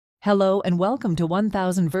Hello and welcome to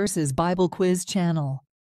 1000 Verses Bible Quiz channel.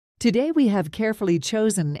 Today we have carefully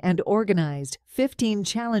chosen and organized 15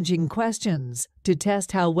 challenging questions to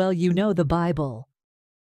test how well you know the Bible.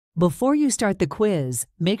 Before you start the quiz,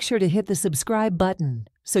 make sure to hit the subscribe button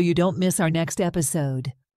so you don't miss our next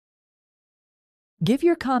episode. Give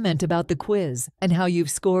your comment about the quiz and how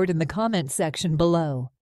you've scored in the comment section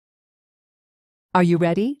below. Are you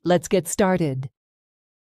ready? Let's get started.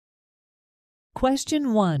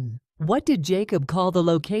 Question 1. What did Jacob call the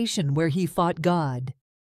location where he fought God?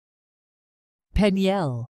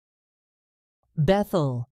 Peniel,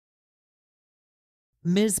 Bethel,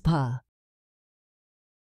 Mizpah,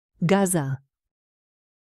 Gaza.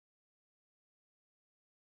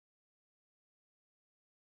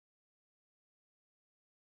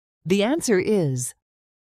 The answer is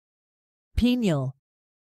Peniel.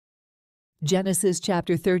 Genesis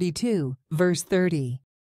chapter 32, verse 30.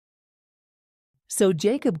 So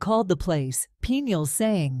Jacob called the place Peniel,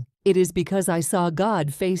 saying, "It is because I saw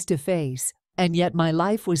God face to face, and yet my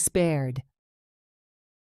life was spared."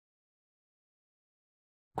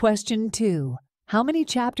 Question 2. How many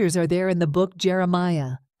chapters are there in the book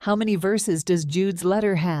Jeremiah? How many verses does Jude's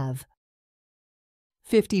letter have?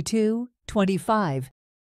 52, 25,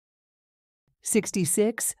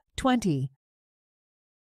 66, 20,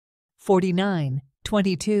 49,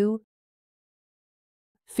 22,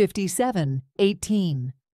 57,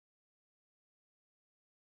 18.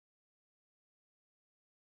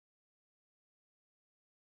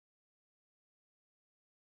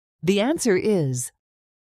 The answer is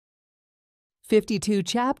 52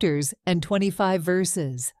 chapters and 25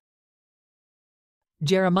 verses.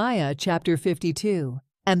 Jeremiah chapter 52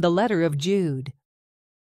 and the letter of Jude.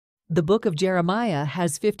 The book of Jeremiah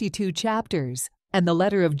has 52 chapters and the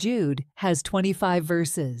letter of Jude has 25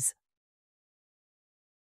 verses.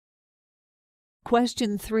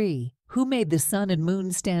 Question 3. Who made the sun and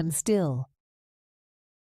moon stand still?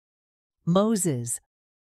 Moses,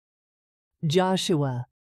 Joshua,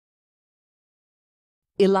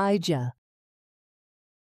 Elijah,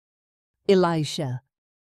 Elisha.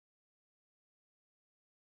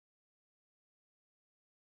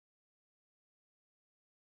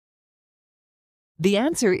 The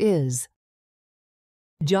answer is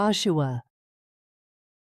Joshua.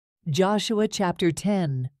 Joshua chapter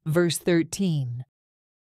 10, verse 13.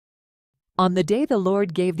 On the day the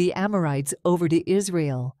Lord gave the Amorites over to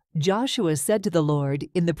Israel, Joshua said to the Lord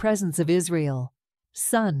in the presence of Israel,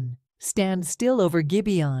 "Sun, stand still over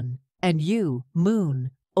Gibeon, and you,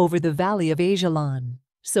 moon, over the valley of Ajalon."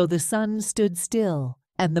 So the sun stood still,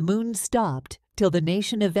 and the moon stopped, till the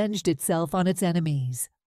nation avenged itself on its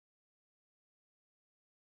enemies.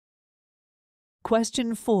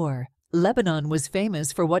 Question 4. Lebanon was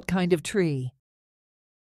famous for what kind of tree?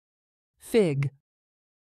 Fig,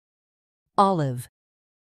 olive,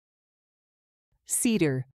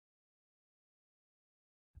 cedar,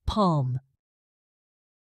 palm.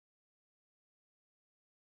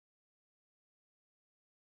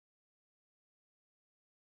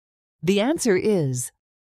 The answer is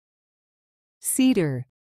cedar.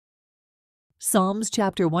 Psalms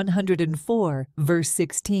chapter 104, verse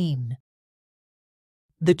 16.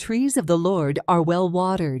 The trees of the Lord are well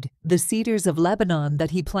watered, the cedars of Lebanon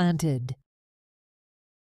that he planted.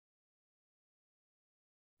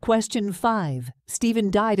 Question 5.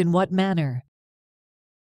 Stephen died in what manner?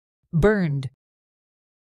 Burned,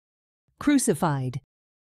 crucified,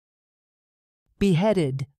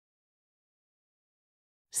 beheaded,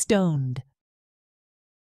 stoned.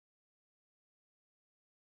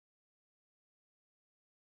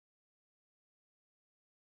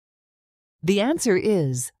 The answer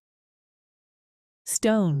is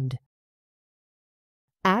stoned.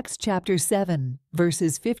 Acts chapter 7,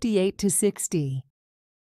 verses 58 to 60.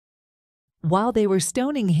 While they were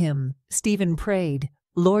stoning him, Stephen prayed,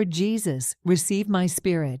 "Lord Jesus, receive my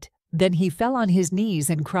spirit." Then he fell on his knees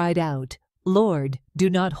and cried out, "Lord, do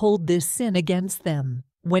not hold this sin against them."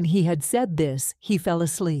 When he had said this, he fell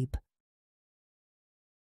asleep.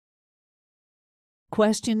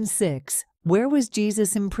 Question 6. Where was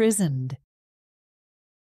Jesus imprisoned?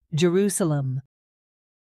 Jerusalem,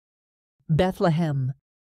 Bethlehem,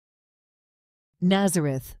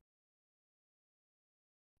 Nazareth,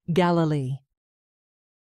 Galilee.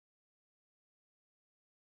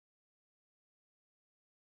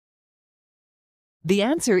 The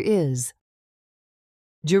answer is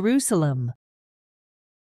Jerusalem.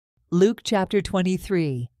 Luke chapter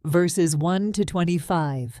 23, verses 1 to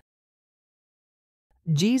 25.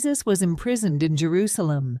 Jesus was imprisoned in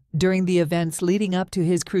Jerusalem during the events leading up to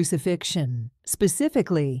his crucifixion.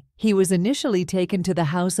 Specifically, he was initially taken to the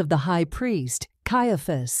house of the high priest,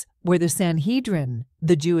 Caiaphas, where the Sanhedrin,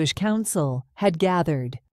 the Jewish council, had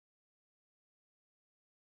gathered.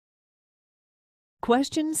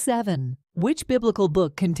 Question 7. Which biblical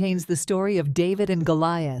book contains the story of David and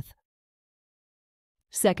Goliath?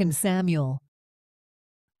 2 Samuel,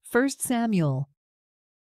 1 Samuel,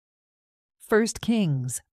 1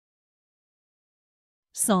 Kings,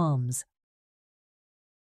 Psalms.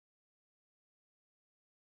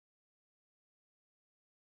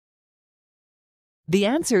 The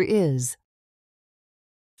answer is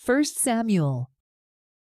 1 Samuel.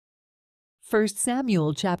 1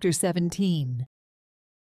 Samuel chapter 17.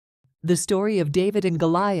 The story of David and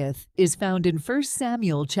Goliath is found in 1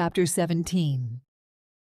 Samuel chapter 17.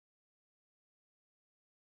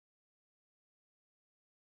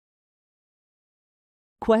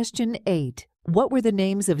 Question 8. What were the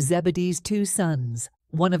names of Zebedee's two sons,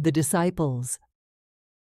 one of the disciples?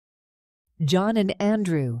 John and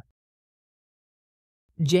Andrew,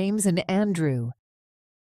 James and Andrew,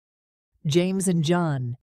 James and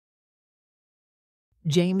John,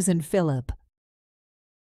 James and Philip.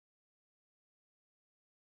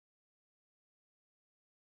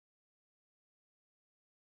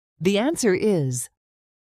 The answer is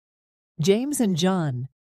James and John.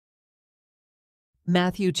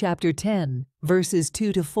 Matthew chapter 10, verses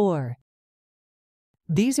 2 to 4.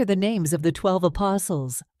 These are the names of the 12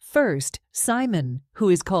 apostles. First, Simon, who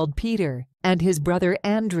is called Peter, and his brother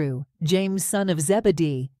Andrew, James son of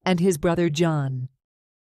Zebedee, and his brother John.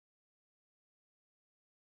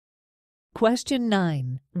 Question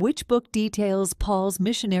 9. Which book details Paul's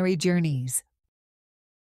missionary journeys?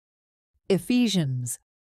 Ephesians,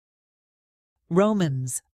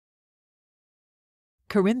 Romans,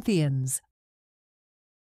 Corinthians,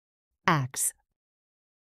 Acts.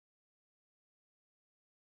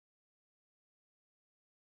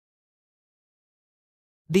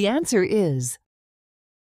 The answer is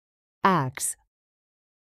Acts.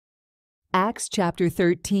 Acts chapter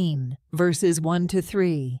 13, verses 1 to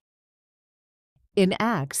 3. In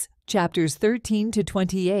Acts chapters 13 to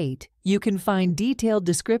 28, you can find detailed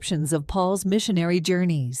descriptions of Paul's missionary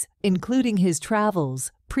journeys, including his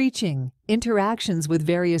travels, preaching, interactions with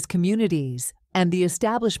various communities, and the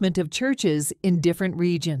establishment of churches in different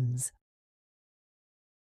regions.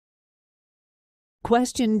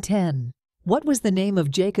 Question 10. What was the name of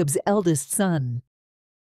Jacob's eldest son?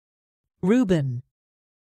 Reuben,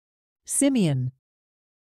 Simeon,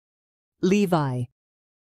 Levi,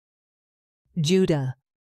 Judah.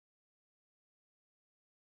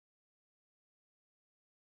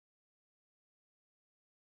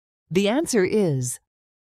 The answer is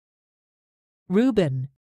Reuben.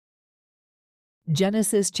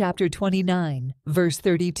 Genesis chapter 29, verse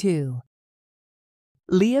 32.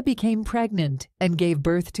 Leah became pregnant and gave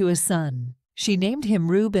birth to a son. She named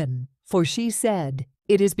him Reuben, for she said,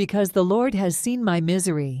 "It is because the Lord has seen my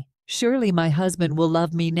misery. Surely my husband will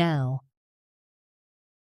love me now."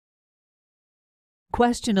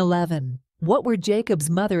 Question 11. What were Jacob's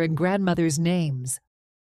mother and grandmother's names?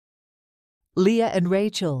 Leah and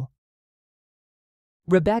Rachel,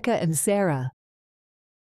 Rebekah and Sarah,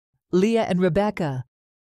 Leah and Rebekah,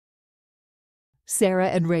 Sarah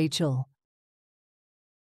and Rachel.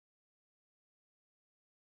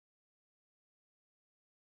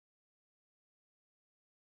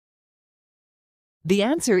 The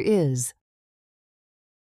answer is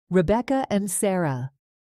Rebekah and Sarah.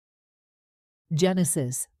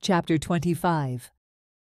 Genesis chapter 25.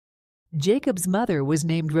 Jacob's mother was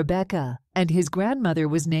named Rebekah, and his grandmother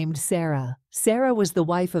was named Sarah. Sarah was the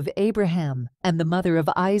wife of Abraham and the mother of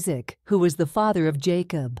Isaac, who was the father of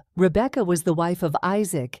Jacob. Rebekah was the wife of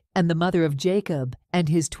Isaac and the mother of Jacob and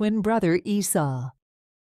his twin brother Esau.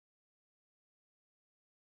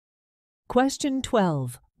 Question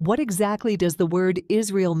 12. What exactly does the word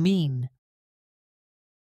Israel mean?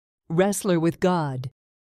 Wrestler with God,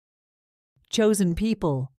 chosen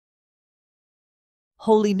people,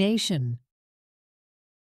 holy nation,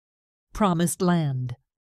 promised land.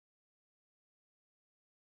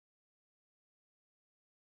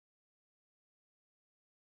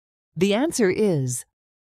 The answer is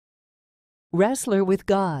wrestler with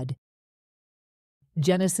God.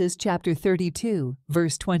 Genesis chapter 32,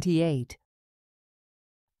 verse 28.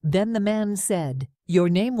 Then the man said, "Your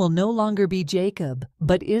name will no longer be Jacob,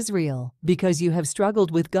 but Israel, because you have struggled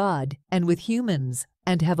with God and with humans,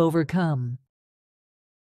 and have overcome."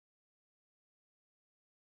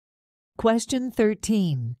 Question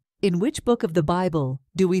 13. In which book of the Bible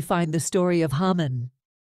do we find the story of Haman?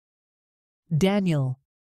 Daniel,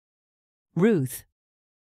 Ruth,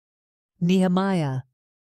 Nehemiah,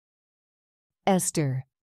 Esther.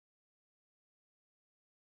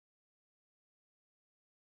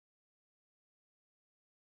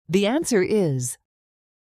 The answer is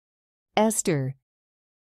Esther.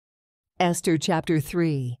 Esther chapter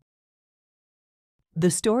 3.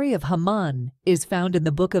 The story of Haman is found in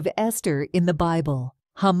the book of Esther in the Bible.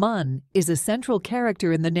 Haman is a central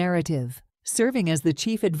character in the narrative, serving as the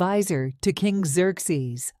chief advisor to King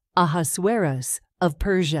Xerxes, Ahasuerus of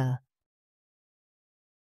Persia.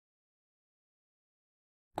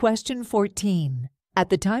 Question 14. At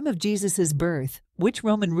the time of Jesus' birth, which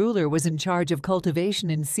Roman ruler was in charge of cultivation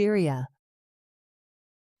in Syria?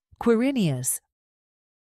 Quirinius,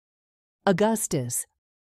 Augustus,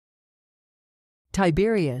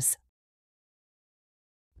 Tiberius,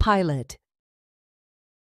 Pilate.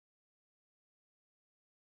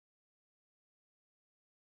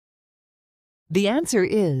 The answer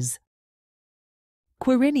is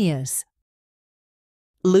Quirinius.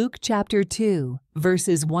 Luke chapter 2,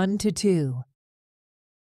 verses 1 to 2.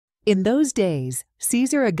 In those days,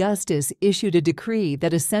 Caesar Augustus issued a decree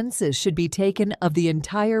that a census should be taken of the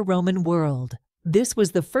entire Roman world. This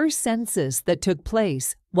was the first census that took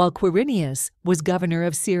place while Quirinius was governor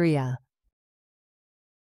of Syria.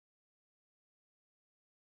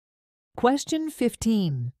 Question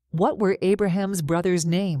 15. What were Abraham's brothers'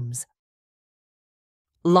 names?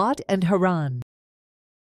 Lot and Haran.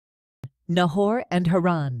 Nahor and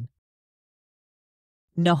Haran.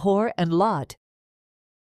 Nahor and Lot.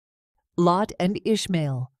 Lot and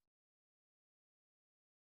Ishmael.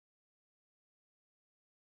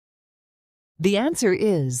 The answer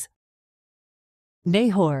is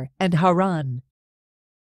Nahor and Haran.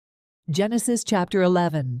 Genesis chapter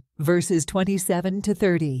 11, verses 27 to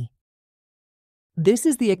 30. This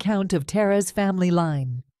is the account of Terah's family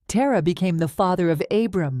line. Terah became the father of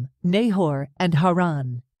Abram, Nahor, and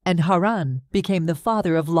Haran became the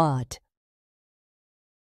father of Lot.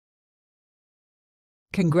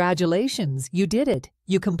 Congratulations, you did it!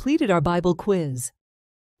 You completed our Bible quiz.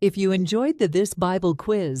 If you enjoyed this Bible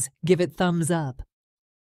quiz, give it thumbs up.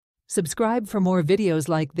 Subscribe for more videos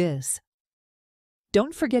like this.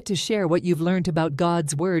 Don't forget to share what you've learned about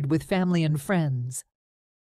God's Word with family and friends.